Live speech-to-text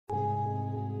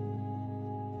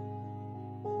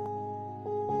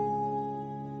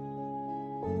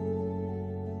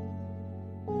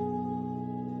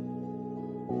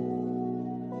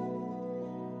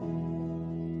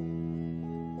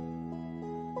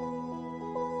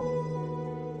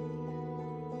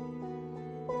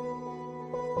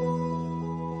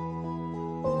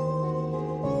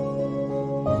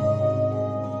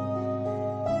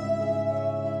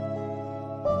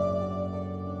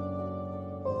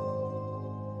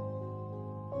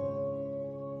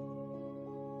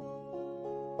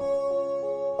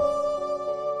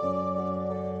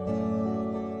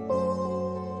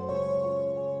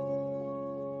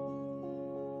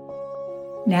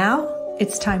Now,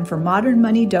 it's time for Modern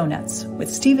Money Donuts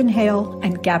with Stephen Hale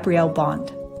and Gabrielle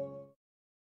Bond.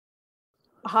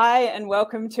 Hi, and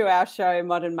welcome to our show,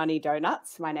 Modern Money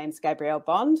Donuts. My name's Gabrielle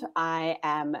Bond. I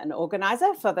am an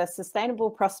organiser for the Sustainable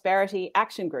Prosperity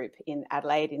Action Group in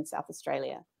Adelaide in South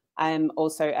Australia. I'm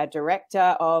also a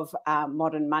director of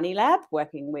Modern Money Lab,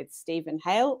 working with Stephen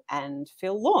Hale and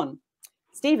Phil Lawn.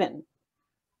 Stephen.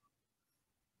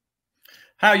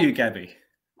 How are you, Gabby?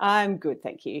 I'm good,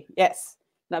 thank you. Yes.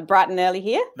 Now, bright and early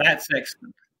here. That's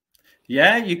excellent.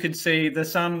 Yeah, you can see the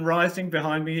sun rising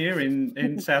behind me here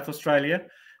in South Australia,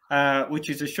 which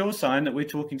is a sure sign that we're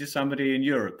talking to somebody in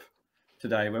Europe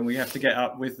today when we have to get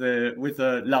up with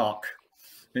the lark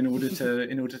in order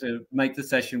to make the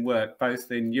session work,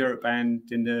 both in Europe and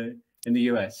in the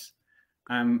US.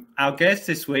 Our guest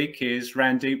this week is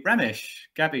Randeep Ramesh.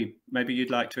 Gabby, maybe you'd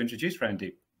like to introduce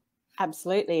Randeep.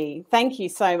 Absolutely. Thank you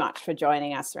so much for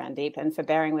joining us, Randeep, and for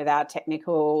bearing with our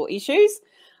technical issues.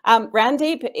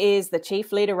 Randeep is the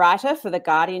chief leader writer for The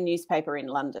Guardian newspaper in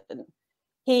London.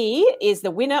 He is the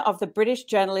winner of the British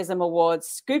Journalism Awards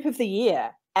Scoop of the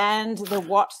Year and the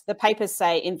What the Papers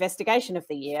Say Investigation of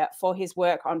the Year for his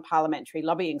work on parliamentary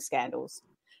lobbying scandals.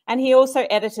 And he also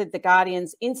edited The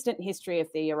Guardian's Instant History of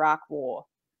the Iraq War.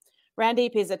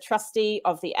 Randeep is a trustee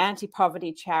of the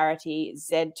anti-poverty charity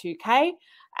Z2K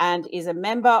and is a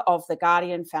member of the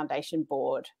Guardian Foundation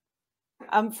Board.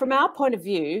 From our point of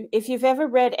view, if you've ever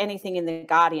read anything in The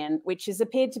Guardian which has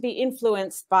appeared to be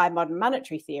influenced by modern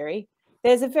monetary theory,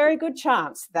 there's a very good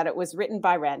chance that it was written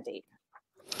by Randeep.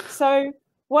 So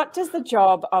what does the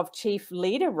job of chief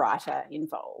leader writer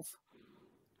involve?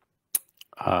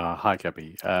 Hi,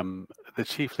 Gabby. The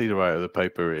chief leader writer of the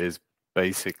paper is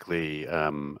basically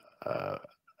a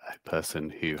person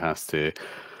who has to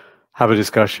have a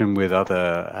discussion with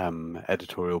other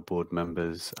editorial board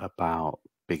members about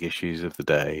big issues of the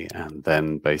day, and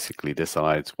then basically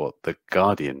decides what the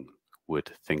Guardian would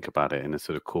think about it in a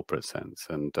sort of corporate sense.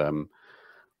 And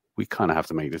we kind of have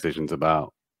to make decisions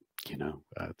about,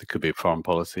 there could be foreign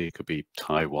policy, it could be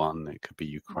Taiwan, it could be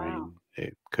Ukraine, wow.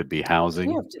 It could be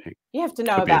housing. You have to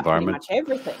know about pretty much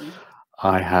everything.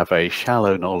 I have a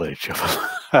shallow knowledge of,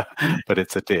 but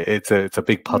it's a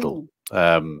big puddle.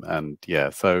 And yeah,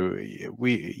 so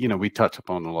we touch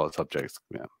upon a lot of subjects,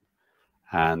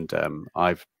 and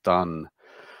I've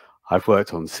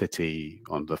worked on City,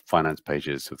 on the finance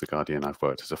pages of The Guardian. I've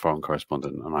worked as a foreign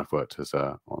correspondent, and I've worked as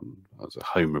a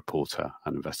home reporter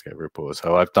and investigative reporter.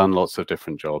 So I've done lots of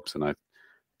different jobs, and I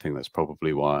think that's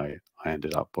probably why I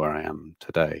ended up where I am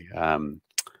today.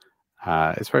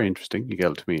 It's very interesting. You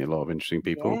get to meet a lot of interesting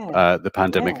people. Yeah. The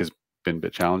pandemic has been a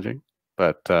bit challenging,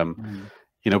 but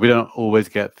we don't always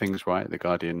get things right. The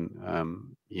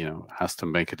Guardian, has to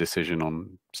make a decision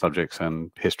on subjects,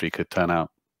 and history could turn out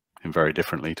very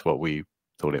differently to what we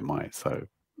thought it might. So,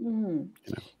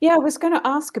 yeah, I was going to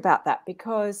ask about that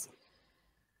because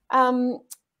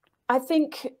I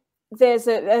think there's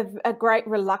a great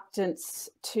reluctance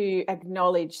to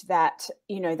acknowledge that,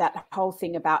 that whole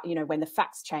thing about, when the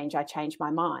facts change, I change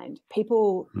my mind.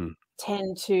 People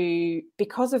tend to,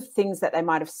 because of things that they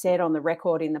might have said on the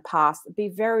record in the past, be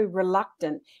very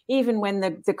reluctant, even when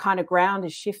the kind of ground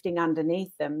is shifting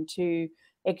underneath them, to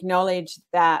acknowledge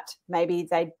that maybe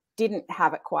they didn't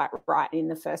have it quite right in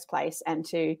the first place, and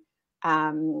to,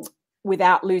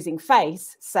 without losing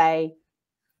face, say,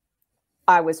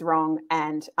 I was wrong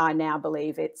and I now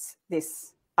believe it's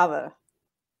this other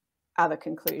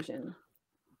conclusion.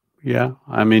 Yeah,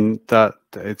 I mean, that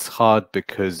it's hard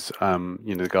because,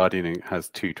 The Guardian has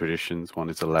two traditions. One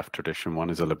is a left tradition, one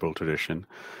is a liberal tradition.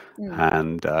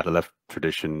 And the left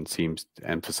tradition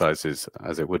emphasizes,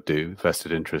 as it would do,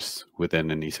 vested interests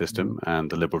within any system. And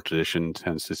the liberal tradition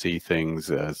tends to see things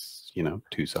as,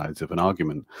 two sides of an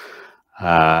argument.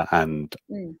 And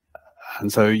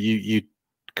so you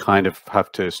kind of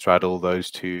have to straddle those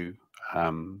two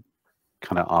kind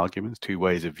of arguments, two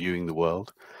ways of viewing the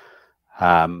world.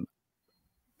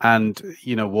 And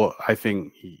what I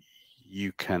think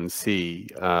you can see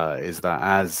is that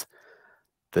as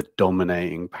the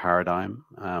dominating paradigm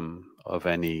of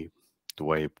the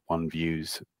way one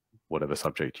views whatever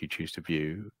subject you choose to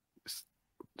view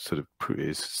sort of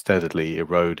is steadily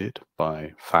eroded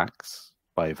by facts,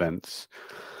 by events,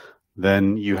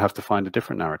 then you have to find a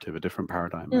different narrative, a different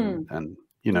paradigm. And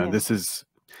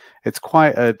it's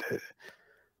quite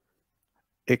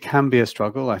it can be a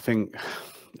struggle. I think,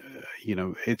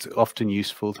 it's often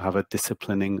useful to have a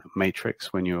disciplining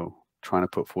matrix when you're trying to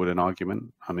put forward an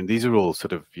argument. I mean, these are all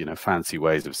sort of, fancy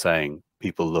ways of saying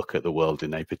people look at the world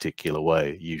in a particular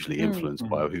way, usually influenced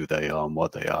by who they are and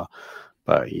what they are.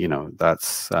 But,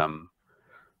 that's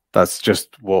that's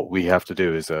just what we have to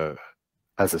do as a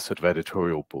sort of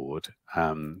editorial board.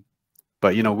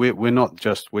 But you know, we're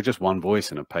just one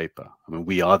voice in a paper. I mean,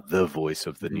 we are the voice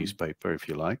of the newspaper, if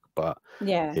you like, but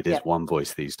it is one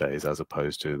voice these days, as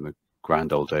opposed to in the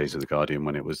grand old days of the Guardian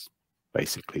when it was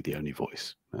basically the only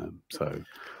voice. So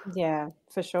yeah,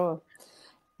 for sure.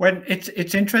 Well,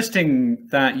 it's interesting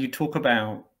that you talk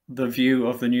about the view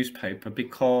of the newspaper,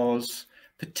 because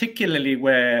particularly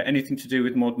where anything to do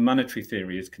with modern monetary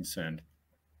theory is concerned,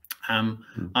 I'm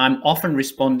often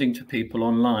responding to people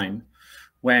online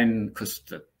because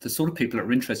the sort of people that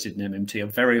are interested in MMT are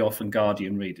very often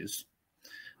Guardian readers.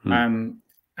 When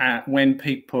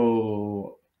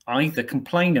people either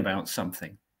complain about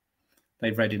something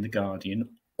they've read in the Guardian,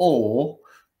 or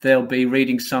they'll be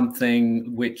reading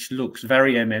something which looks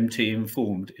very MMT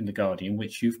informed in the Guardian,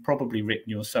 which you've probably written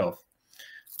yourself,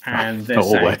 and they're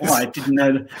saying, "Oh, I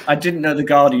didn't know the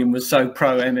Guardian was so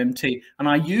pro MMT." And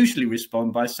I usually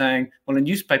respond by saying, "Well, a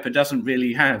newspaper doesn't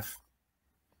really have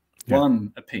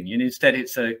one opinion. Instead,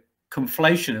 it's a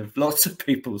conflation of lots of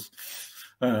people's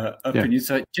opinions.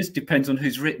 So it just depends on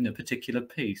who's written a particular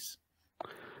piece."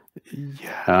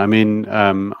 Yeah, I mean,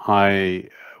 I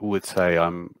would say I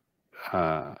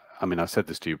mean, I've said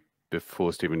this to you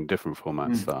before, Stephen, in different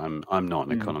formats, that I'm not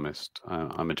an economist.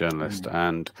 I'm a journalist,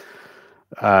 and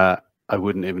I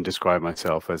wouldn't even describe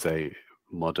myself as a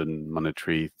modern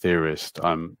monetary theorist.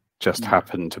 I'm just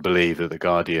happen to believe that the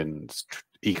Guardian's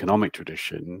economic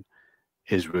tradition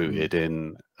is rooted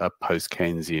in a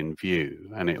post-Keynesian view,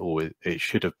 and it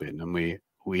should have been. And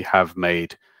we have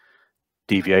made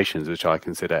deviations, which I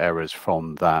consider errors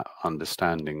from that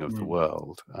understanding of the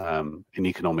world in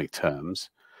economic terms.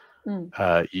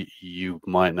 You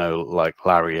might know, like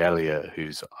Larry Elliott,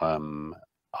 who's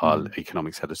our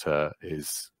economics editor,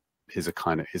 is a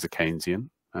Keynesian.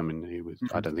 I mean, he was.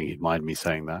 I don't think he'd mind me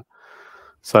saying that.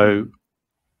 So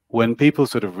when people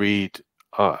sort of read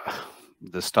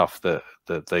the stuff that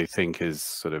they think is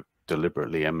sort of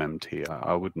deliberately MMT,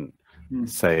 I wouldn't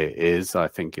say it is. I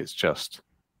think it's just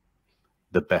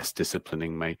the best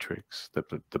disciplining matrix, the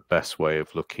best way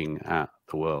of looking at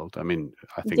the world. I mean,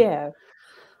 I think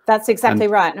that's exactly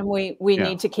right. And we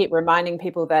need to keep reminding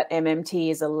people that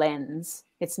MMT is a lens.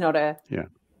 It's not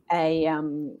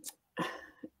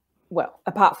well,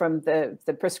 apart from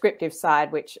the prescriptive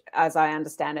side, which, as I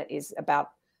understand it, is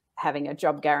about having a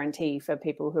job guarantee for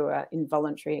people who are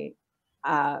involuntary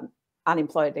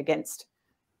unemployed against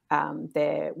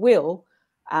their will.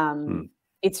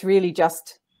 It's really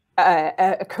just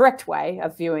a correct way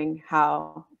of viewing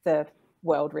how the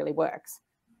world really works.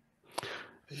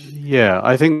 Yeah,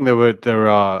 I think there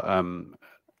are.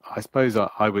 I suppose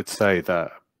I would say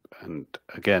that, and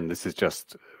again, this is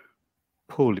just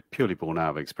purely born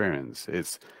out of experience.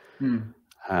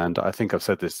 And I think I've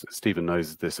said this. Stephen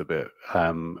knows this a bit.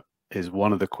 Is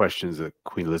one of the questions that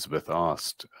Queen Elizabeth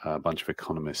asked a bunch of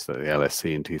economists at the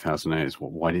LSE in 2008 is,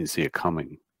 well, why didn't you see it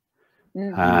coming?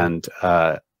 And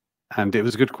it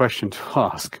was a good question to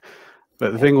ask.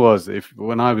 But the thing was,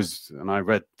 when I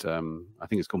read, I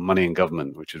think it's called Money and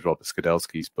Government, which is Robert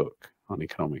Skidelsky's book on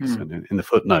economics, and in the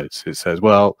footnotes it says,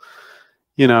 well,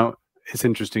 you know, it's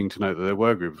interesting to note that there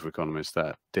were a group of economists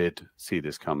that did see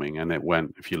this coming, and it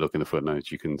went. If you look in the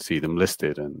footnotes, you can see them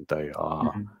listed, and they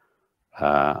are.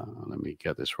 Let me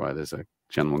get this right. There's a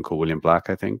gentleman called William Black,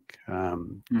 I think.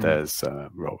 There's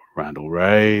Randall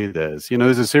Wray. There's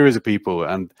a series of people,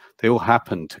 and they all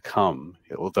happen to come.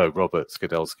 Although Robert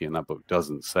Skidelsky in that book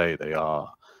doesn't say they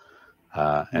are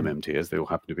MMTers, they all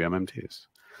happen to be MMTs.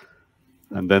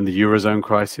 And then the Eurozone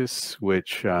crisis,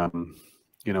 which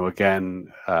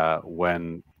again,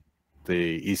 when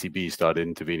the ECB started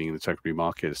intervening in the secondary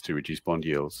markets to reduce bond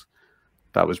yields,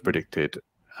 that was predicted.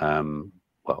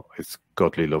 Well, it's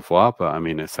Godely Lavoie, but I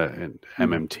mean, it's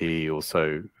MMT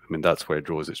also. I mean, that's where it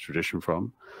draws its tradition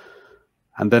from.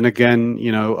 And then again,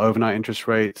 overnight interest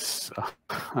rates.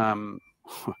 Well,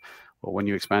 when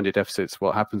you expand your deficits,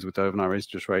 what happens with overnight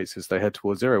interest rates is they head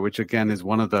towards zero, which again is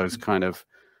one of those kind of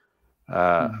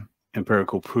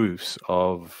empirical proofs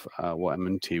of what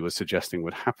MMT was suggesting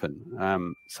would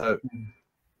happen. So,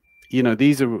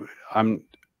 these are.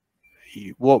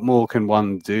 What more can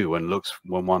one do when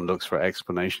one looks for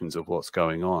explanations of what's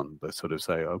going on, but sort of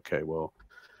say, okay, well,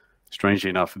 strangely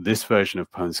enough, this version of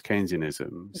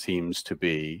post-Keynesianism seems to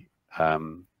be,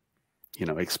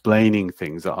 explaining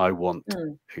things that I want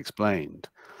explained.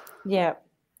 Yeah.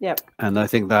 And I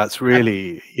think that's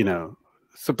really,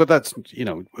 but that's,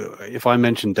 if I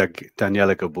mention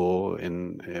Daniela Gabor or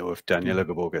if Daniela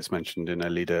Gabor gets mentioned in a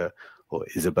leader, or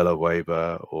Isabella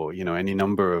Weber, or any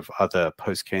number of other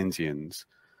post-Keynesians,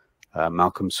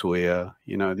 Malcolm Sawyer,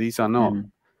 these are not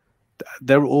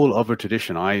they're all of a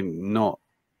tradition. I'm not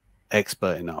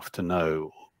expert enough to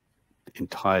know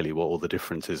entirely what all the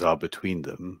differences are between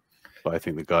them, but I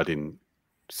think the Guardian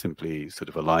simply sort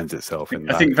of aligns itself in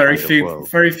that. I think very few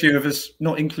of us,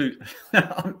 not include.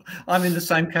 I'm in the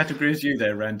same category as you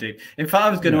there, Randy. In fact, I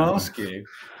was going to ask you.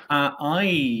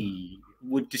 I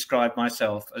would describe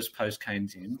myself as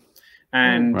post-Keynesian,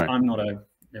 and I'm not a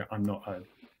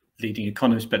leading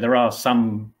economist, but there are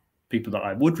some people that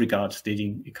I would regard as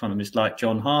leading economists, like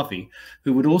John Harvey,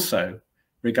 who would also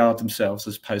regard themselves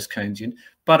as post-Keynesian,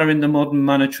 but are in the modern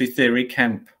monetary theory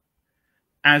camp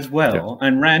as well. Yeah.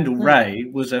 And Randall Wray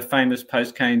was a famous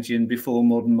post-Keynesian before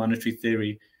modern monetary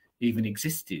theory even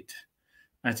existed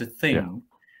as a thing. Yeah.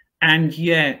 And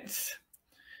yet,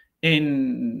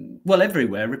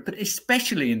 everywhere, but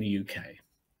especially in the UK,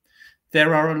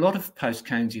 there are a lot of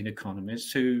post-Keynesian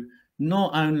economists who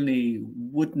not only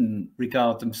wouldn't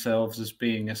regard themselves as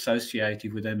being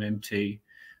associated with MMT,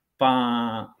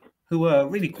 but who are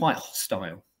really quite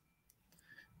hostile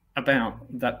about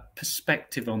that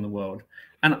perspective on the world.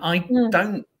 And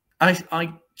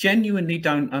I genuinely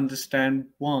don't understand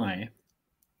why.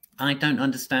 I don't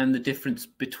understand the difference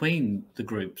between the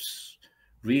groups,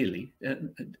 really.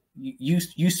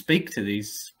 You speak to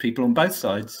these people on both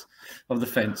sides of the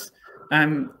fence.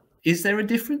 Is there a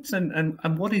difference,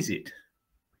 and what is it?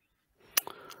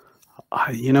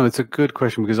 It's a good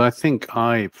question, because I think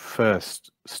I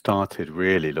first started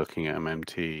really looking at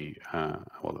MMT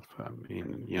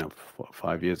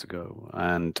 5 years ago,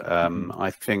 and I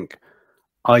think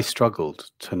I struggled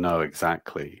to know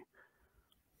exactly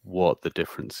what the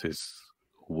differences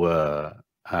were,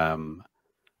 and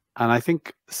I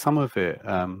think some of it.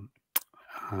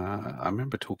 I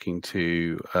remember talking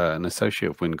to an associate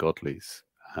of Wynne Godley's,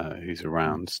 who's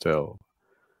around still,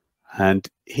 and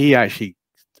he actually,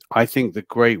 I think the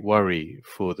great worry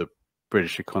for the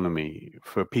British economy,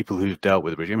 for people who've dealt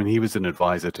with the British, I mean, he was an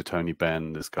advisor to Tony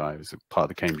Benn, this guy was a part of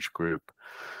the Cambridge Group.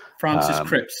 Francis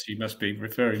Cripps, you must be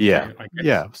referring to, I guess.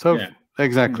 Yeah, so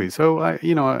exactly. So,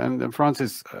 and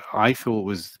Francis, I thought,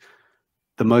 was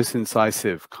the most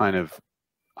incisive kind of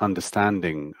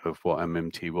understanding of what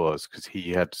MMT was, because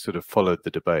he had sort of followed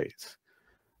the debate.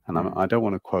 And I don't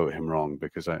want to quote him wrong,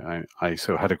 because I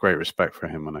so had a great respect for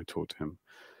him when I talked to him.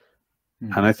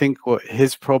 And I think what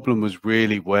his problem was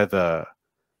really whether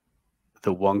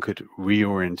the one could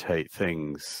reorientate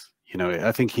things.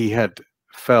 I think he had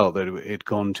felt that it had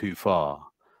gone too far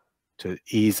to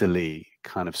easily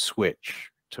kind of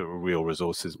switch to a real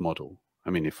resources model.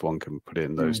 I mean, if one can put it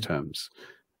in those terms.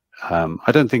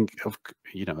 I don't think,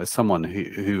 as someone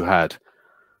who had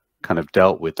kind of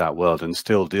dealt with that world and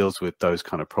still deals with those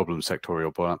kind of problems,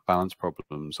 sectorial balance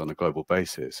problems on a global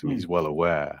basis, I mean, he's well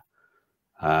aware.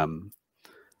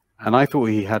 And I thought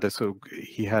he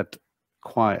had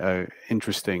quite a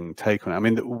interesting take on it. I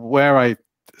mean, where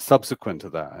subsequent to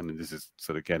that, I mean, this is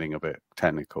sort of getting a bit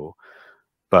technical,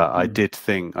 but I did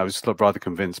think, I was rather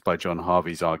convinced by John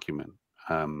Harvey's argument,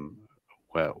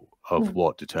 of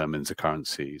what determines a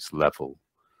currency's level.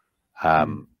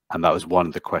 And that was one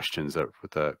of the questions that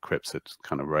Cripps had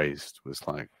kind of raised, was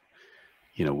like,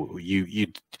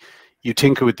 you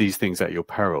tinker with these things at your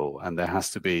peril, and there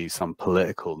has to be some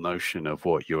political notion of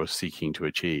what you're seeking to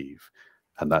achieve.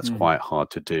 And that's quite hard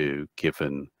to do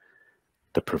given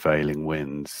the prevailing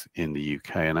winds in the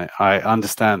UK. And I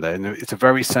understand that. And it's a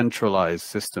very centralized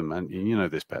system. And you know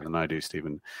this better than I do,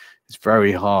 Stephen. It's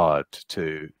very hard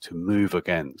to move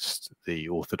against the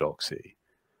orthodoxy,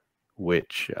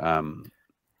 which,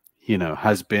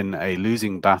 has been a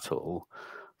losing battle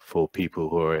for people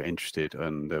who are interested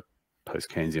in the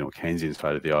post-Keynesian or Keynesian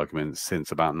side of the argument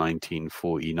since about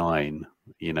 1949,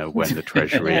 when the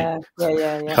Treasury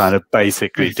kind of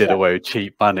basically did away with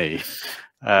cheap money.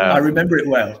 I remember it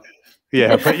well.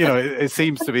 Yeah, but it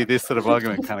seems to be this sort of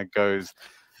argument kind of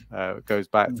goes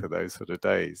back to those sort of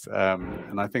days,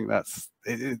 and I think that's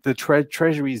the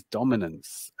Treasury's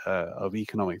dominance of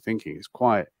economic thinking is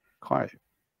quite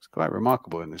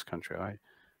remarkable in this country.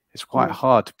 It's quite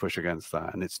hard to push against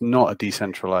that, and it's not a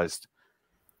decentralized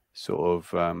sort of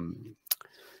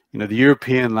the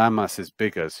European landmass is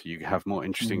bigger, so you have more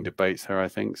interesting debates there, I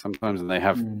think, sometimes, and they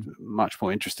have much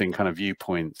more interesting kind of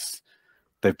viewpoints.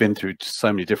 They've been through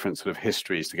so many different sort of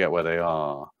histories to get where they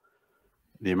are.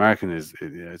 The American is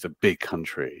a big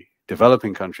country.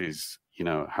 Developing countries,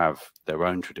 have their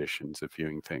own traditions of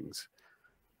viewing things.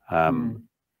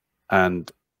 And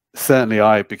certainly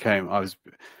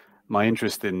my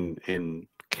interest in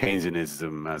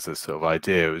Keynesianism as a sort of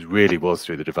idea was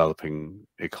through the developing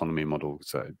economy model.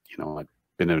 So, I'd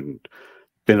been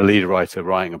a leader writer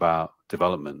writing about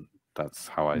development. That's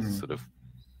how I sort of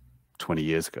 20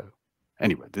 years ago.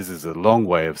 Anyway, this is a long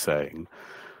way of saying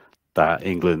that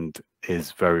England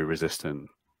is very resistant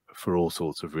for all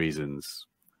sorts of reasons.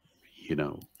 You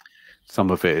know,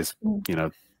 some of it is, you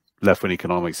know, left-wing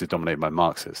economics is dominated by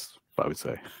Marxists, I would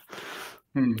say.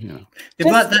 Yeah,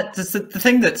 but the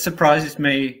thing that surprises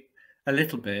me a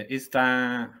little bit is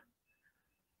that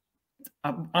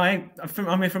I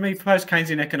mean, for me,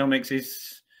 post-Keynesian economics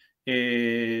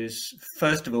is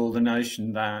first of all the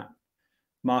notion that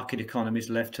market economies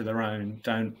left to their own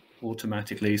don't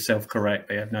automatically self-correct.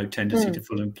 They have no tendency to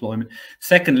full employment.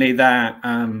 Secondly, that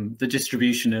the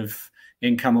distribution of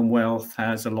income and wealth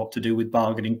has a lot to do with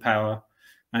bargaining power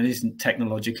and isn't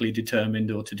technologically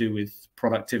determined or to do with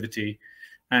productivity.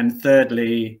 And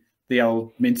thirdly, the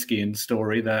old Minskian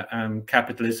story that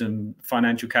capitalism,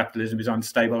 financial capitalism, is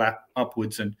unstable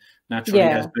upwards and naturally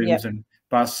has booms and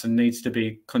busts and needs to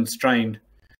be constrained,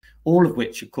 all of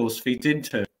which, of course, feeds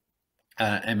into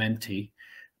MMT.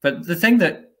 But the thing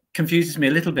that confuses me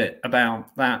a little bit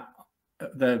about that,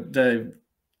 the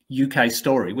UK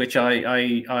story, which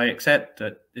I accept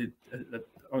that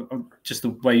just the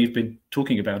way you've been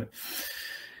talking about it,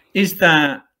 is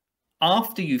that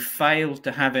after you failed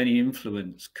to have any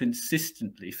influence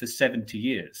consistently for 70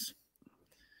 years,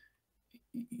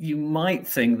 you might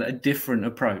think that a different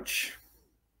approach,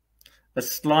 a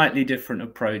slightly different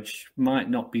approach,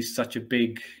 might not be such a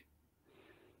big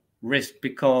risk,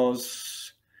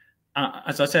 because,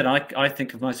 as I said, I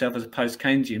think of myself as a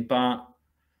post-Keynesian, but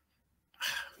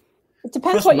it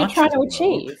depends what you're trying to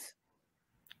achieve,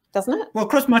 doesn't it? Well,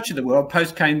 across much of the world,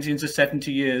 post-Keynesians are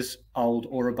 70 years old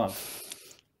or above.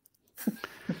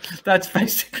 That's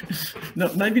basically,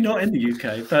 maybe not in the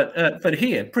UK, but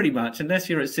here, pretty much, unless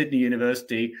you're at Sydney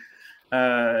University,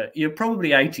 you're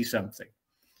probably 80 something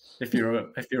if you're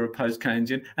a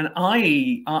post-Keynesian. And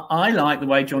I like the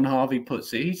way John Harvey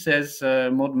puts it. He says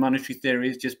modern monetary theory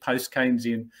is just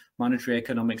post-Keynesian monetary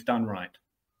economics done right.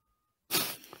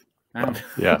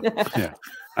 Yeah.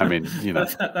 I mean, you know,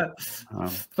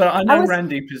 but I know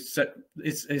Randeep is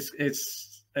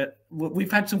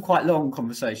we've had some quite long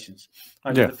conversations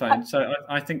over the phone, so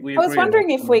I think we agree. I was wondering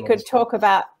if we could talk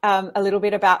about a little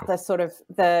bit about the sort of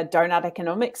the donut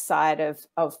economics side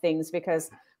of things, because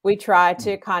we try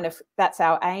to kind of, that's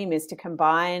our aim, is to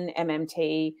combine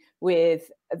MMT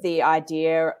with the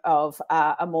idea of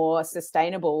a more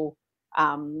sustainable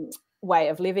way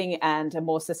of living and a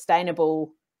more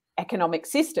sustainable economic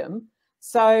system.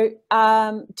 So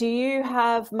do you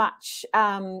have much,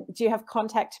 do you have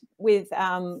contact with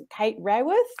Kate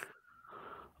Raworth?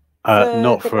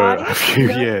 Not for a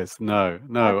few years. No.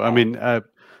 Okay. I mean,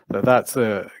 that's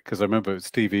because I remember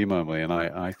Steve emailed me and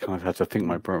I kind of had to think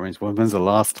my brains, when's the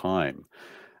last time?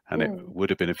 And it would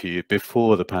have been a few years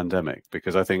before the pandemic,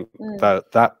 because I think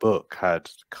that book had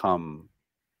come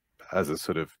as a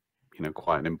sort of, you know,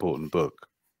 quite an important book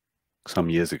some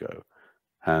years ago,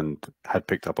 and had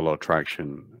picked up a lot of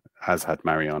traction, as had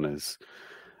Mariana's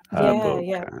book,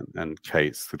 and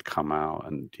Kate's had come out,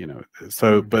 and, you know,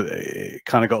 so, but it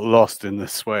kind of got lost in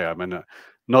this way. I mean,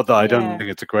 not that I don't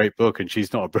think it's a great book, and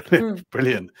she's not a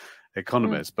brilliant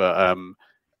economist, but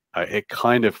it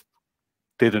kind of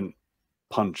didn't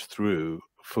punch through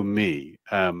for me.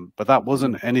 But that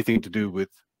wasn't anything to do with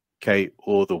Kate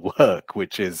or the work,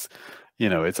 which is, you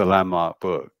know, it's a landmark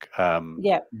book.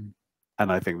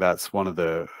 And I think that's one of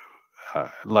the,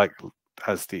 like,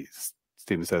 as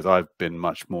Stephen says, I've been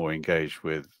much more engaged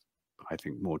with, I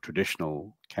think, more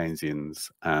traditional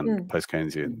Keynesians and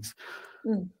post-Keynesians.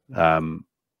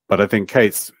 But I think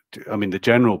Kate's, I mean, the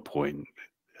general point,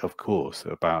 of course,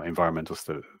 about environmental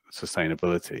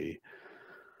sustainability,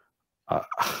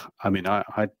 I mean,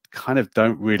 I kind of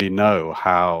don't really know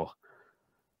how,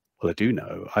 well, I do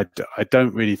know, I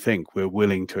don't really think we're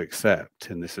willing to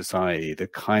accept in this society the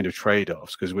kind of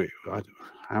trade-offs, because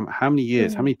how many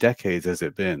years, how many decades has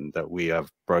it been that we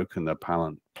have broken the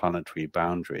planetary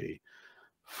boundary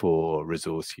for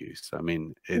resource use? I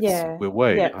mean, we're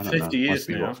way, I don't 50 know, years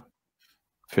now.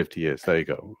 50 years, there you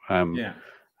go.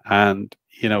 And,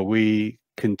 you know, we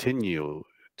continue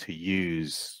to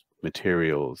use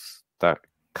materials that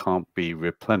can't be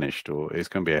replenished, or it's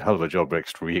going to be a hell of a job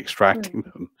re-extracting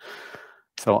them.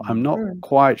 So I'm not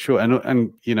quite sure.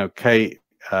 And you know, Kate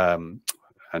and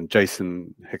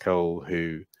Jason Hickel,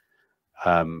 who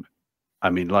I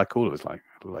mean, like all of us,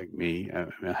 like me,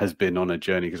 has been on a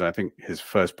journey, because I think his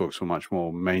first books were much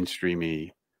more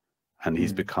mainstreamy, and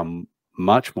he's become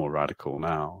much more radical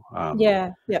now.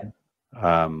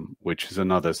 Which is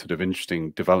another sort of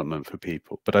interesting development for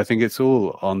people. But I think it's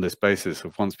all on this basis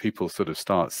of, once people sort of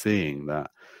start seeing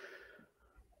that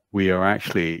we are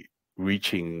actually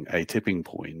reaching a tipping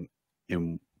point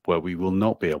in where we will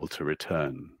not be able to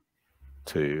return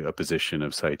to a position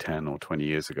of, say, 10 or 20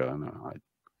 years ago. And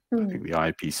I think the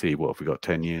IPC, what have we got,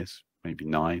 10 years, maybe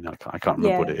 9? I can't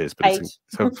remember what it is, but it's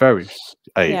a very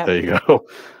 8. There you go.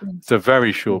 It's a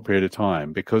very short period of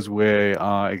time, because we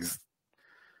are, I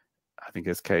think,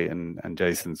 as Kate and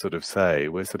Jason sort of say,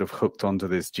 we're sort of hooked onto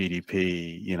this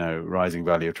GDP, you know, rising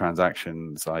value of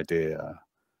transactions idea,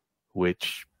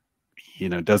 which, you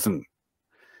know, doesn't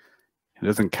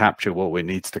capture what it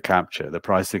needs to capture. The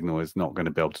price signal is not going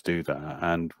to be able to do that,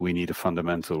 and we need a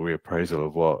fundamental reappraisal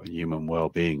of what human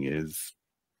well-being is.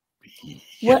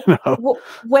 Where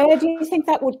do you think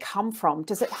that would come from?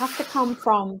 Does it have to come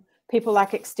from people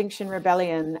like Extinction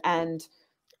Rebellion and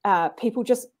people,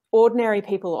 just ordinary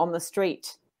people on the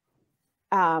street,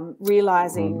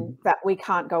 realizing that we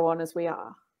can't go on as we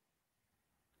are?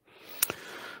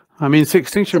 I mean,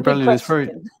 Extinction Rebellion is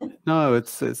very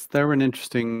they're an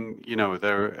interesting, you know,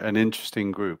 they're an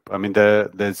interesting group. I mean,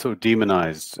 they're sort of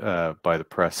demonized by the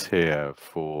press here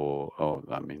for,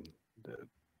 I mean,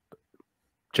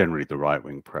 generally the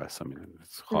right-wing press. I mean,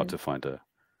 it's hard to find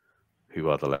who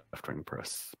are the left-wing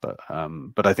press, but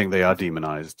I think they are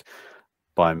demonized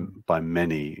by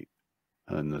many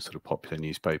in the sort of popular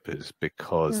newspapers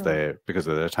because of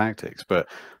their tactics. But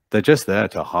they're just there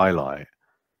to highlight,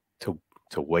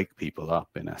 to wake people up,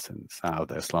 in essence, out of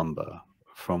their slumber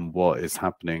from what is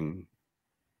happening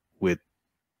with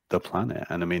the planet.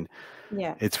 And I mean,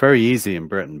 it's very easy in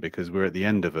Britain because we're at the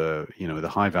end of the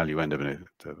high value end of a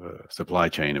supply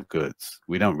chain of goods.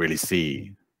 We don't really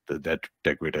see the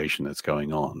degradation that's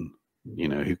going on, you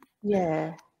know.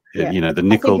 You know, the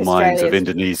nickel mines of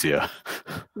Indonesia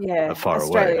are far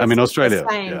away. I mean, Australia,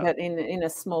 but in a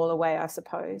smaller way, I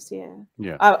suppose.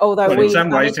 Although in some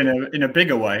ways, in a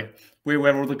bigger way, we're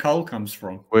where all the coal comes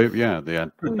from. And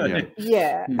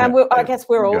I guess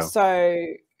we're also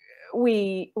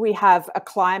we have a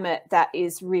climate that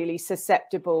is really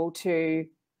susceptible to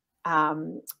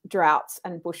droughts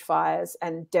and bushfires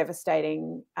and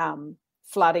devastating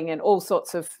flooding and all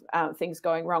sorts of things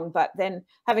going wrong. But then,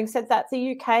 having said that,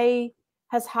 the UK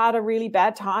has had a really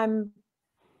bad time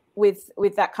with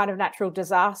that kind of natural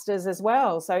disasters as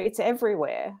well. So it's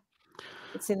everywhere.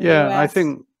 It's in the US. I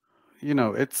think, you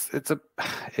know, it's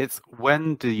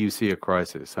when do you see a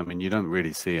crisis? I mean, you don't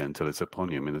really see it until it's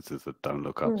upon you. I mean, this is a don't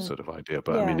look up sort of idea,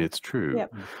 but I mean, it's true.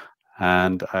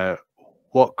 And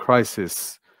what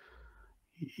crisis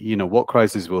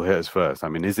will hit us first? I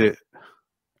mean,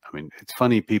 it's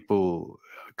funny,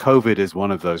 COVID is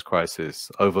one of those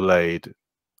crises overlaid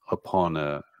upon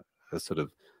a sort of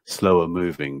slower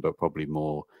moving, but probably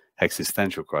more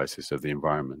existential crisis of the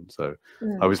environment. So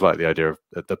I always like the idea of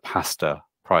the pasta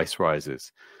price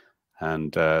rises,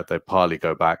 and they partly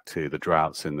go back to the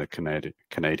droughts in the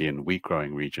Canadian wheat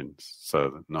growing regions.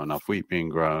 So not enough wheat being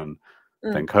grown.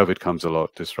 Then COVID comes along,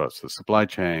 disrupts the supply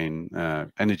chain,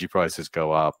 energy prices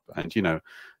go up, and, you know,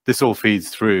 this all feeds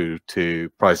through to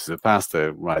prices of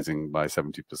pasta rising by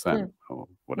 70% or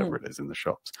whatever it is in the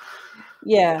shops.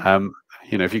 You know,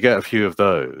 if you get a few of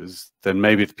those, then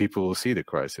maybe people will see the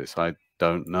crisis. I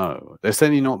don't know. They're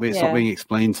certainly not. It's not being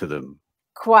explained to them.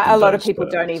 Quite a lot of people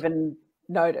don't even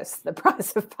notice the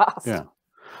price of pasta.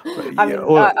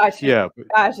 I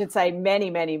should say many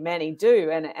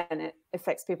do, and it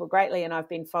affects people greatly. And I've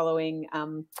been following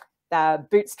the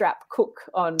Bootstrap Cook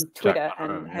on Twitter,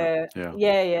 and her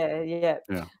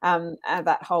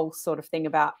that whole sort of thing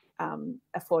about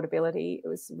affordability. It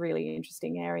was a really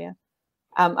interesting area.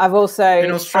 I've also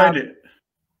in Australia.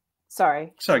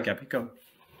 Sorry, Gabby, go on.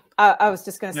 I was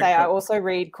just going to say I also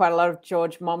read quite a lot of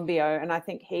George Monbiot, and I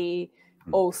think he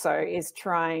also is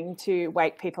trying to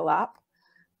wake people up,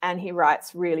 and he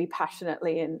writes really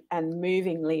passionately and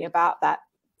movingly about that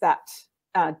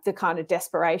the kind of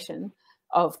desperation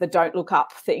of the don't look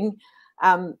up thing.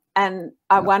 And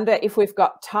I wonder if we've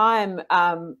got time,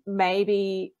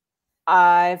 maybe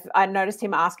I noticed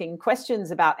him asking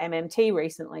questions about MMT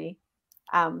recently.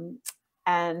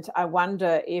 And I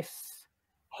wonder if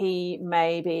he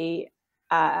may be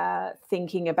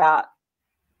thinking about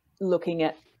looking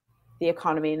at the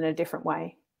economy in a different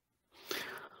way.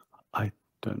 I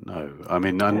don't know. I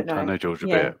mean, I know George a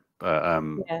bit, but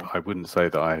I wouldn't say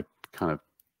that I kind of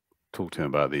talk to him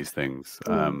about these things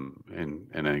in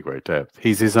any great depth.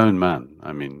 He's his own man.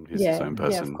 I mean, he's his own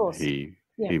person. He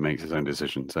makes his own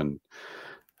decisions, and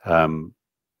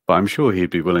but I'm sure he'd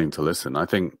be willing to listen. I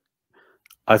think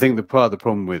the part of the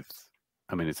problem with,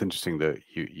 I mean, it's interesting that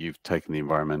you've taken the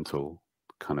environmental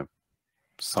kind of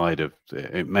side of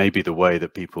it. May be the way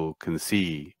that people can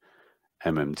see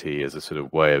MMT as a sort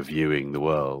of way of viewing the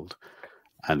world,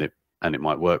 and it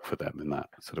might work for them in that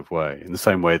sort of way, in the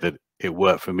same way that it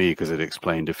worked for me because it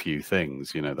explained a few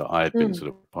things, you know, that I had been sort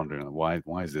of pondering on.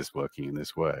 Why is this working in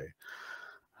this way?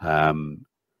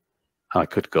 I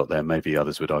could have got there. Maybe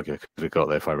others would argue I could have got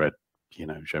there if I read, you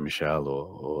know, Jean-Michel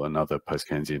or another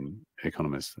post-Keynesian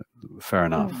economist. Fair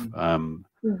enough.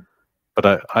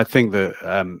 But I think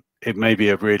that it may be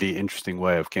a really interesting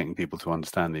way of getting people to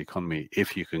understand the economy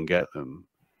if you can get them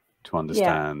to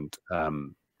understand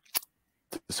the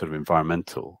sort of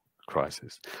environmental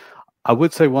crisis. I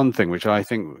would say one thing, which I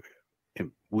think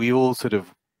we all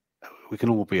we can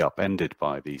all be upended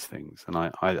by these things. And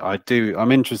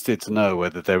I'm interested to know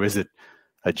whether there is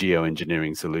a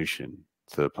geoengineering solution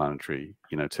to the planetary,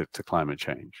 you know, to climate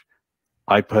change.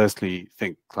 I personally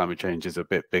think climate change is a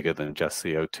bit bigger than just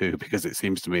CO2, because it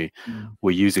seems to me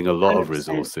we're using a lot 100%. Of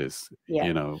resources,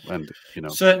 you know, and, you know,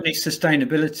 certainly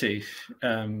sustainability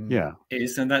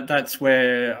is, and that's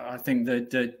where I think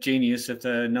the genius of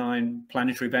the 9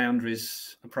 planetary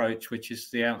boundaries approach, which is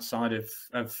the outside of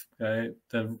the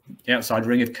outside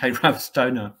ring of Cape Raworth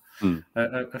donut,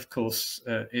 of course,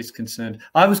 is concerned.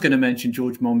 I was going to mention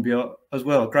George Monbiot as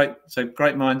well.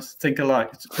 Great minds think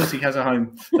alike. Because he has a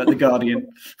home at the Guardian.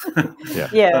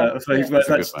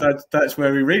 That's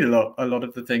where we read a lot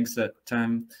of the things that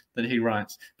that he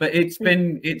writes. But it's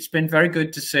been very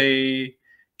good to see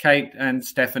Kate and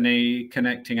Stephanie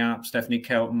connecting up, Stephanie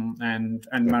Kelton and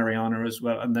Mariana as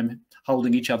well, and them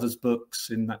holding each other's books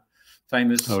in that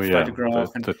famous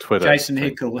photograph. The Twitter Jason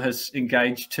Hickel has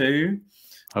engaged too.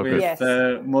 With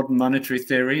modern monetary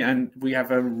theory, and we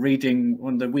have a reading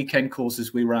on the weekend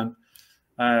courses we run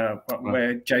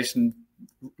where Jason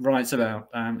writes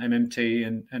about MMT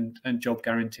and job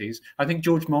guarantees. I think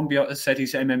George Monbiot has said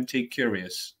he's MMT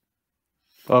curious.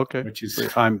 Okay, which is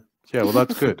well,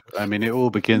 that's good. I mean, it all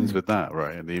begins with that,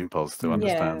 right? And the impulse to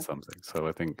understand something. So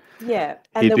I think and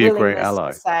he'd be a great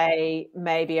ally. To say,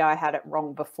 maybe I had it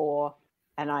wrong before,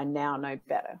 and I now know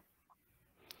better.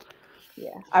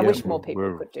 I wish more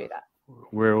people could do that.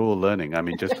 We're all learning. I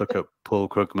mean, just look at Paul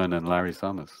Krugman and Larry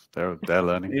Summers. They're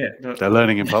learning. They're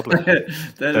learning in public.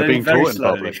 they're being taught in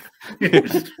public.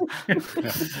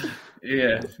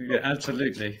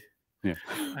 Absolutely.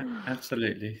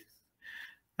 Absolutely.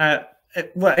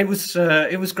 Well,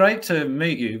 it was great to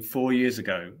meet you 4 years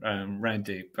ago,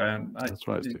 Randeep. That's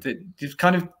right. It's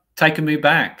kind of taken me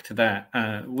back to that.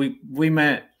 We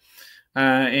met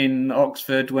in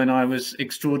Oxford when I was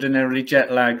extraordinarily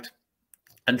jet lagged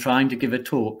and trying to give a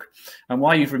talk. And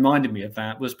why you've reminded me of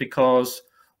that was because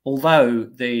although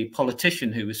the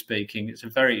politician who was speaking, it's a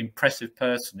very impressive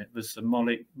person. It was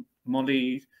Molly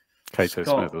Cato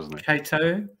Smith, wasn't it?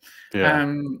 Cato.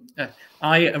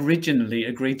 I originally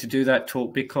agreed to do that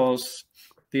talk because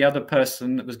the other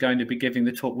person that was going to be giving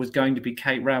the talk was going to be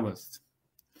Kate Raworth.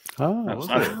 Oh, was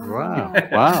it? Wow.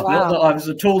 Not that I was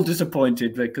at all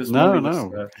disappointed, because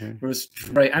was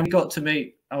great. And we got to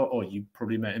meet, you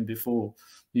probably met him before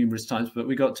numerous times, but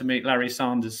we got to meet Larry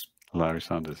Sanders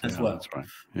as well. That's right.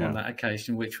 On that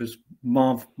occasion, which was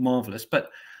marvelous. But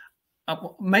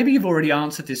maybe you've already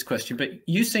answered this question, but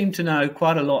you seem to know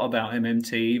quite a lot about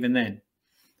MMT even then,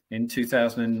 in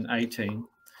 2018.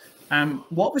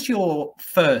 What was your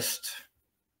first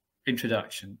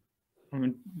introduction? I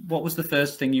mean, what was the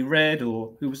first thing you read,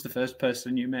 or who was the first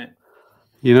person you met?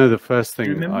 You know, the first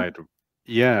thing it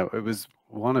was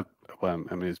one of,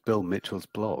 it was Bill Mitchell's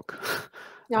blog.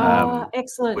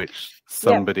 Excellent. Which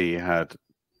somebody had,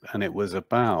 and it was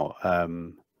about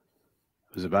the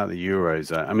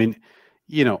Eurozone. I mean,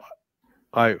 you know,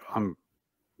 I'm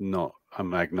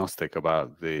agnostic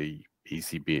about the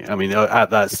ECB. I mean, at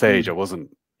that stage, I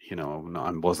wasn't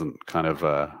kind of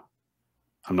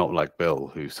I'm not like Bill,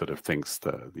 who sort of thinks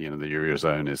that, you know, the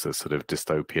Eurozone is a sort of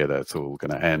dystopia that's all going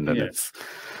to end. And it's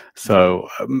so,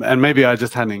 and maybe I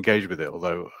just hadn't engaged with it,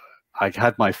 although I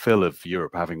had my fill of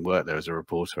Europe having worked there as a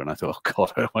reporter, and I thought, oh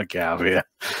God, I don't want to get out of here.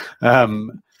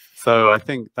 So I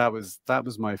think that was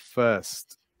my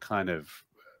first kind of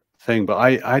thing.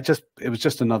 But it was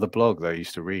just another blog that I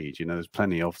used to read, you know, there's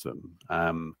plenty of them.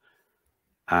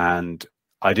 And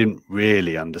I didn't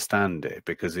really understand it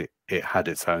because it had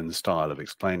its own style of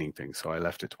explaining things. So I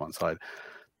left it to one side.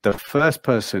 The first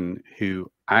person who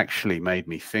actually made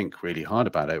me think really hard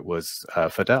about it was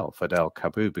Fadel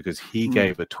Kabu, because he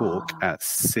gave a talk at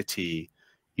City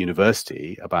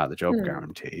University about the job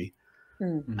guarantee.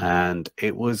 And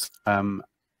it was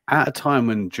at a time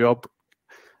when it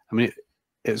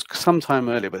was sometime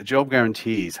earlier, but the job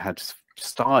guarantees had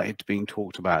started being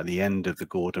talked about at the end of the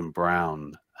Gordon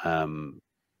Brown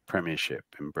premiership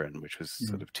in Britain, which was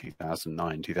sort of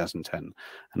 2009, 2010.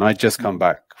 And I'd just come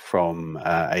back from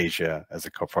Asia as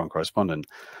a foreign correspondent.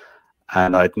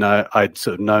 And I'd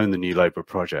sort of known the New Labour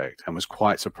project and was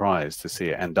quite surprised to see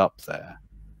it end up there.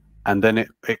 And then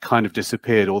it kind of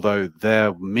disappeared, although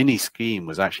their mini scheme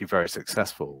was actually very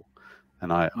successful.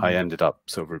 And I ended up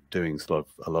sort of doing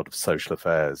a lot of social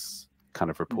affairs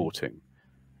kind of reporting,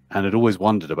 and had always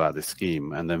wondered about this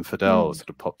scheme. And then Fidel sort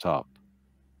of popped up.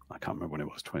 I can't remember when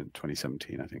it was,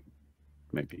 2017, I think,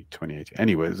 maybe 2018.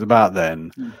 Anyway, it was about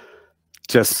then,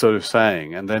 just sort of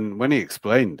saying. And then when he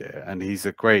explained it, and he's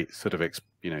a great sort of,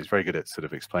 he's very good at sort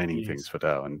of explaining things,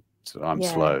 Fidel, and so I'm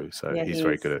slow, so he's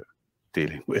very good at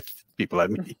dealing with people like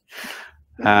me.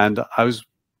 And I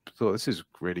thought, this is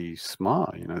really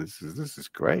smart, this is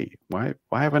great. Why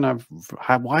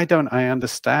don't I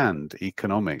understand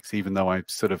economics, even though I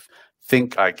sort of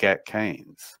think I get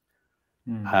Keynes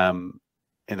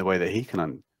in the way that he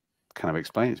can kind of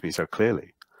explain it to me so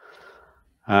clearly.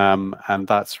 And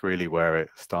that's really where it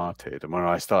started, and when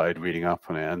I started reading up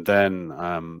on it. And then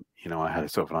I had a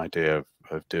sort of an idea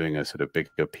of doing a sort of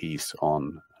bigger piece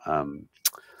on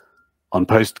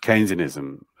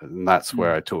post-Keynesianism, and that's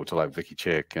where I talked to like Vicky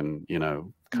Chick and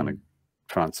kind of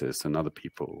Francis and other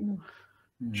people,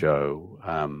 Joe,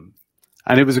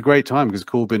 and it was a great time because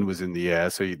Corbyn was in the air.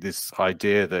 So this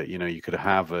idea that you could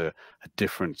have a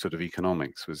different sort of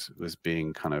economics was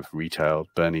being kind of retailed.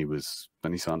 Bernie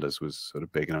Sanders was sort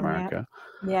of big in America.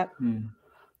 Yep.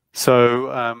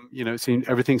 So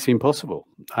everything seemed possible.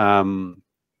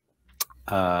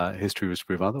 History was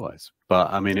proof otherwise,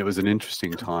 but I mean, it was an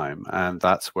interesting time, and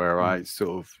that's where I sort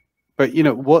of. But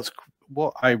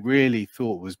what I really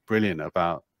thought was brilliant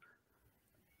about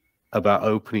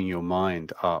opening your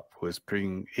mind up was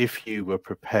if you were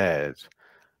prepared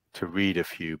to read a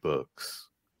few books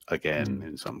again,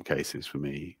 in some cases for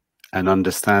me, and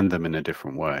understand them in a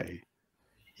different way,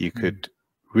 you could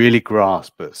really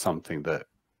grasp at something that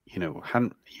you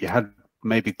had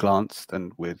maybe glanced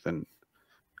and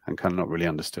kind of not really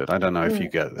understood. I don't know if you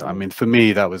get that. I mean, for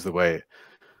me, that was the way.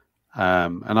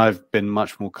 And I've been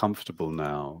much more comfortable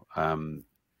now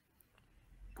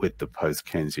with the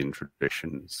post-Keynesian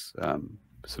traditions,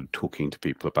 sort of talking to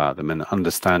people about them and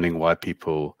understanding why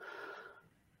people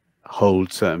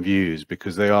hold certain views,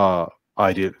 because they're not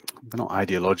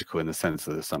ideological in the sense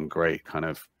that there's some great kind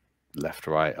of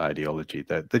left-right ideology.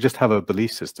 They just have a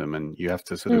belief system, and you have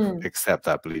to sort of accept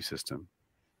that belief system.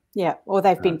 Yeah, or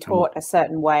they've been taught a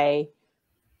certain way,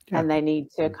 and they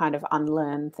need to kind of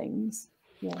unlearn things.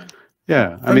 Yeah.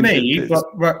 I mean,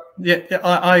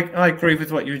 I agree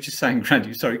with what you were just saying,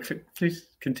 Randy. Sorry, please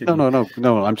continue.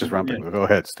 No. I'm just rambling. Go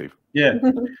ahead, Steve. Yeah,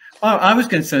 I was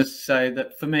going to say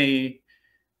that for me,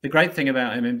 the great thing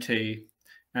about MMT,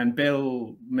 and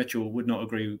Bill Mitchell would not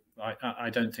agree. I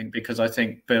don't think, because I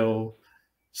think Bill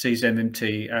sees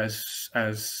MMT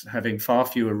as having far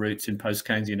fewer roots in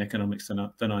post-Keynesian economics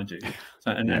than I do.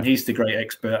 And he's the great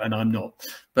expert and I'm not.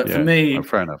 But for me,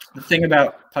 fair enough. The thing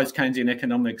about post-Keynesian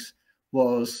economics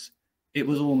was it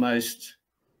was almost,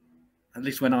 at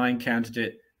least when I encountered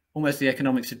it, almost the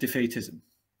economics of defeatism.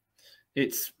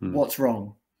 It's what's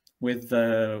wrong with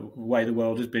the way the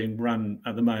world is being run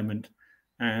at the moment,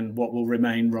 and what will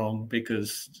remain wrong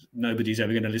because nobody's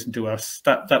ever going to listen to us.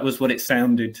 That was what it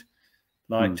sounded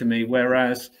like to me,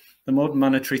 whereas the modern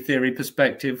monetary theory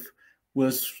perspective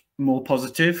was more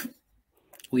positive.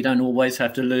 We don't always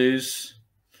have to lose.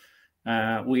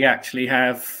 We actually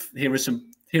have, here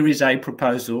is a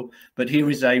proposal, but here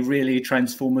is a really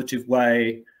transformative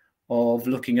way of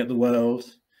looking at the world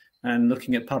and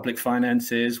looking at public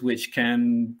finances, which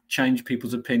can change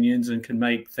people's opinions and can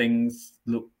make things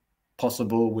look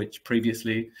possible, which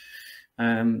previously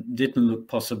didn't look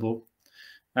possible.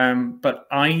 But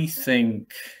I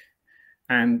think,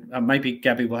 and maybe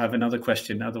Gabby will have another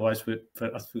question, otherwise we'll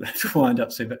have to wind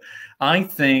up soon, but I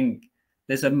think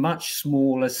there's a much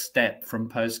smaller step from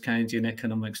post-Keynesian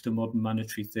economics to modern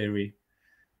monetary theory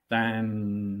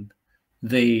than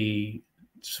the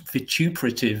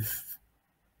vituperative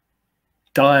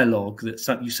dialogue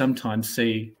that you sometimes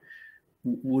see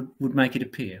would make it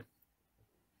appear.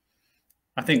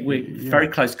 I think we're very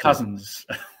close cousins,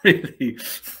 really.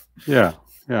 Yeah.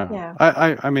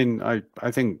 I mean, I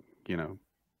think,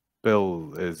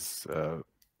 Bill is,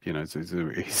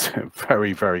 he's a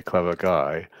very, very clever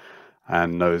guy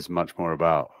and knows much more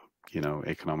about,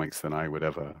 economics than I would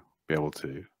ever be able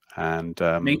to. And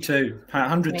me too,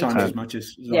 100 times as much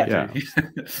as I do.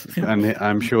 And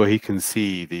I'm sure he can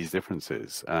see these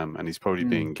differences, and he's probably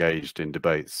being engaged in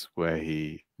debates where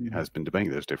he has been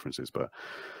debating those differences, but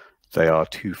they are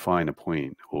too fine a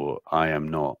point, or I am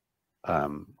not. I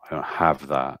don't have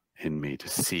that in me to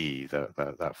see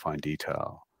that fine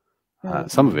detail.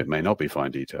 Some of it may not be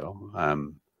fine detail,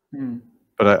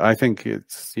 But I think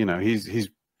it's, you know, his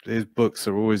books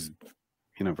are always,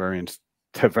 you know,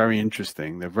 they're very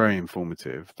interesting. They're very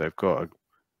informative. They've got,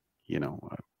 you know,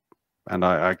 and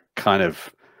I kind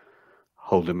of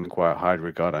hold him in quite high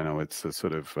regard. I know it's a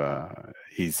sort of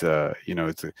he's you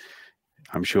know,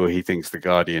 I'm sure he thinks the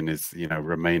Guardian is, you know,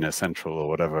 Remainer Central or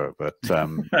whatever, but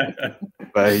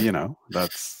but you know,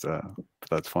 that's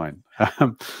fine.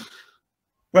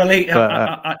 Well, he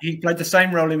played the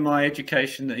same role in my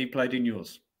education that he played in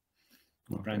yours.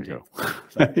 Well, Randy.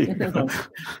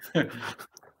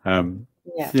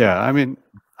 Yeah, I mean,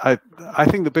 I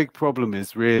think the big problem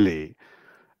is really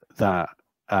that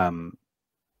how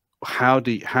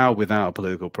without a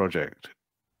political project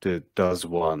does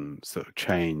one sort of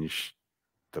change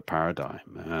the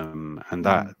paradigm, and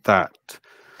that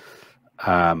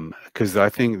because I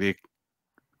think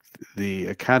the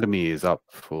academy is up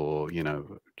for, you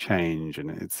know, change,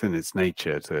 and it's in its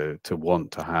nature to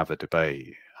want to have a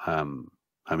debate. I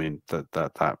mean,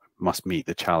 that must meet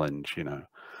the challenge, you know.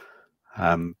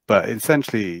 But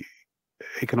essentially,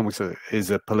 economics is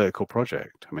a political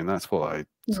project. I mean, that's what I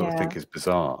sort of think is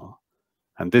bizarre.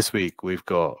 And this week we've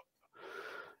got,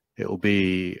 it'll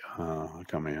be I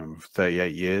can't remember,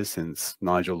 38 years since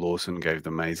Nigel Lawson gave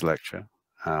the Mays lecture,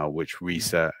 which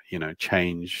reset, you know,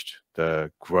 changed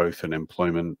the growth and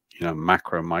employment, you know,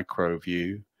 macro micro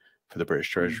view for the British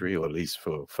Treasury, or at least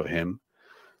for him.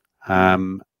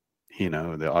 You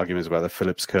know, the arguments about the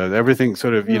Phillips curve, everything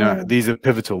sort of, you know, these are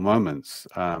pivotal moments.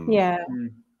 And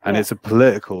it's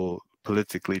a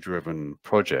politically driven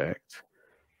project.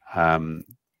 And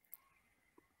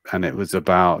it was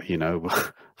about, you know,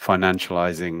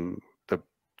 financializing the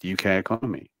UK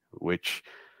economy, which,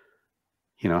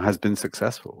 you know, has been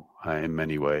successful in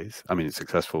many ways. I mean, it's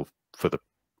successful for the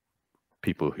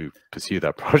people who pursue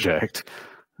that project,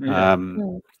 but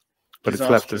it's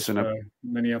left us in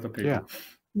many other people.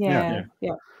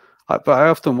 But I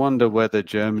often wonder whether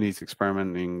Germany's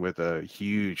experimenting with a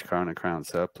huge current account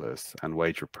surplus and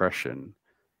wage repression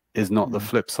is not the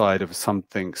flip side of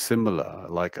something similar,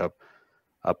 like a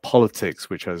politics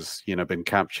which has, you know, been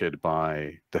captured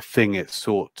by the thing it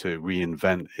sought to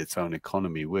reinvent its own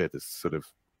economy with, as sort of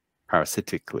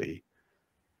parasitically,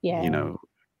 you know,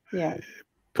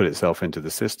 put itself into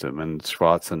the system. And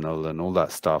Schwarzenegger and all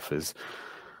that stuff is,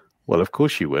 well, of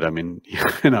course you would. I mean,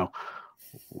 you know,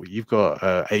 you've got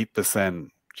 8%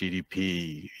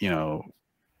 GDP, you know,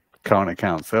 current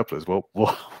account surplus. Well,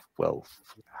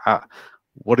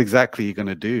 what exactly are you going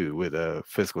to do with a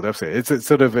fiscal deficit? It's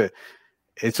sort of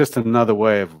it's just another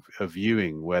way of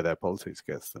viewing where their politics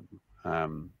gets them.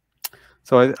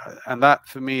 So and that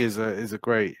for me is a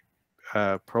great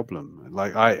problem.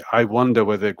 Like I wonder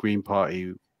whether the Green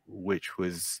Party, which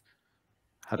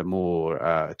had a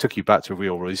more took you back to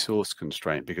real resource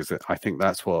constraint, because I think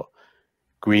that's what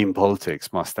green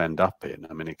politics must end up in.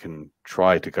 I mean, it can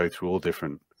try to go through all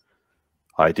different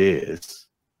ideas,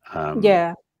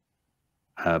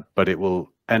 but it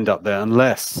will end up there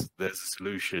unless there's a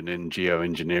solution in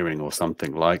geoengineering or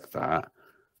something like that,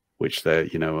 which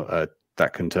you know,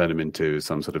 that can turn them into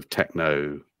some sort of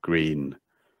techno green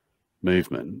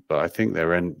movement. But I think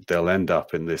they'll end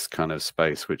up in this kind of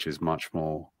space, which is much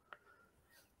more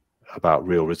about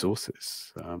real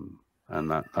resources,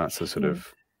 and that's a sort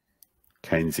of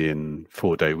Keynesian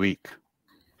 4-day week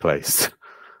place.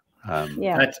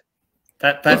 That's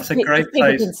a great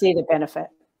place. You can see the benefit.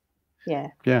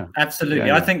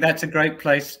 Absolutely. I think that's a great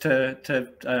place to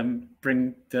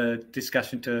bring the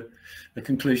discussion to a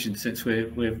conclusion, since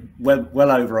we're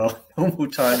well over our normal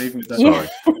time, even with the late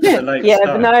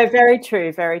start. No, very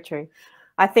true, very true.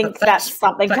 I think that's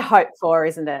something to hope for,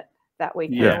 isn't it? That we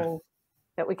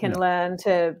can learn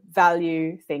to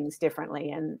value things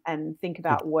differently and think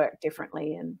about work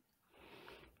differently, and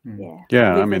I mean,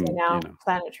 within our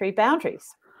planetary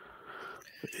boundaries.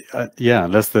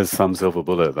 Unless there's some silver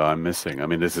bullet that I'm missing. I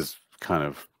mean, this is kind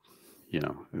of, you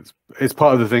know, it's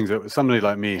part of the things that somebody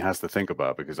like me has to think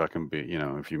about, because I can be, you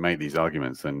know, if you make these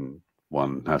arguments, then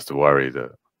one has to worry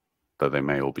that they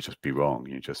may all just be wrong.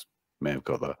 You just may have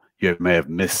you may have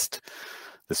missed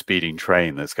the speeding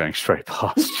train that's going straight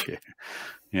past you,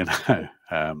 you know.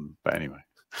 But anyway.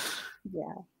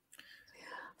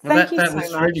 Thank you that so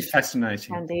was much, really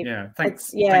fascinating. Andy.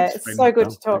 Thanks. It's so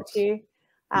good to talk to you.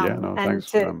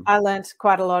 Thanks. I learned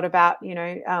quite a lot about, you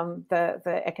know,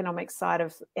 the economic side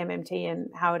of MMT and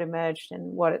how it emerged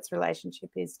and what its relationship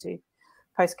is to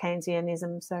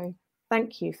post-Keynesianism. So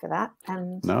thank you for that.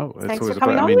 And thanks for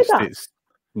coming on with us.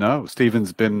 No,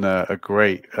 Stephen's been a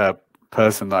great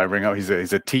person that I bring up. He's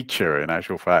a teacher, in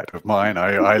actual fact, of mine.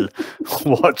 I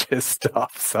watch his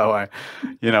stuff, so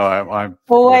I'm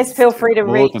always feel free to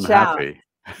reach out.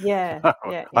 Yeah,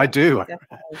 I do.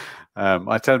 definitely.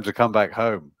 I tell him to come back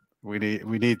home. We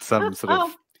need some sort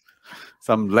of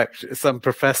some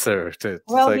professor to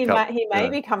Well, take up. he may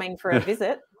be coming for a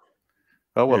visit.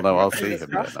 Oh well, no, I'll see Fingers him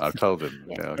then. crossed. I've told him.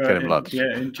 Yeah. Yeah, I'll get him lunch.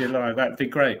 Yeah, in July. That'd be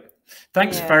great.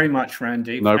 Thanks Yeah. very much,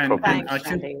 Randeep. No problem. Thanks,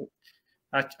 Randy.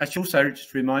 I should also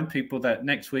just remind people that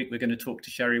next week we're going to talk to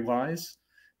Sherry Wise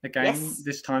again,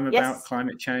 this time about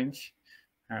climate change,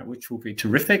 which will be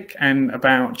terrific, and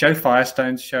about Joe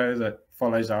Firestone's show that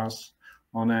follows us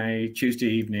on a Tuesday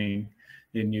evening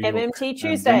in New York. MMT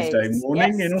Tuesdays. Wednesday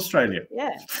morning in Australia.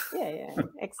 Yeah.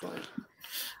 Excellent.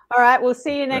 All right, we'll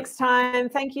see you next time.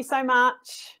 Thank you so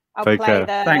much. I'll Take play care.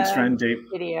 the Thanks, Randeep.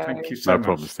 video. Thank you so much. No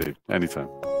problem, Steve. Anytime.